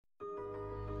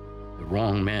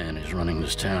wrong man is running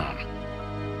this town.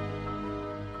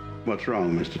 What's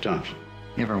wrong, Mr. Thompson?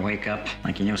 You ever wake up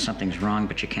like you know something's wrong,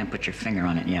 but you can't put your finger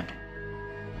on it yet?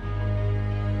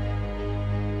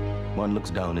 One looks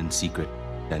down in secret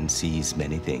and sees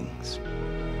many things.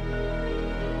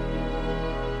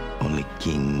 Only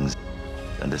kings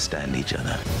understand each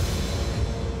other.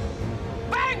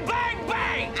 Bang, bang,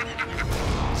 bang!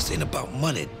 This ain't about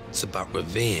money, it's about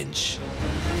revenge.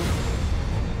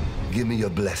 Give me your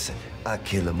blessing. I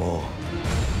kill them all.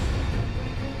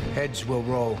 Heads will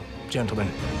roll, gentlemen.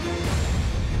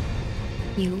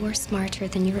 You are smarter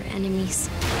than your enemies.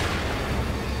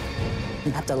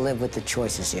 You have to live with the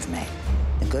choices you've made,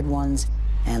 the good ones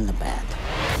and the bad.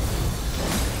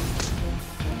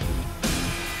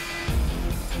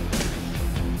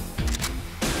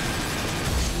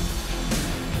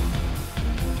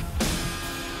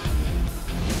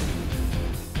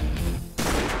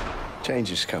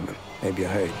 Change is coming. Maybe you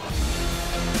heard.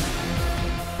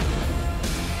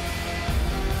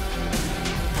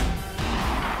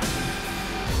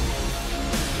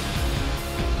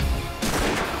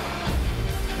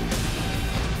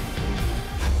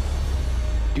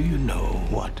 Do you know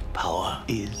what power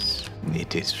is?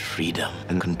 It is freedom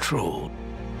and control.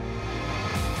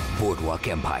 Boardwalk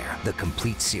Empire, the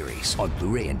complete series on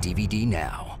Blu-ray and DVD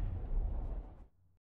now.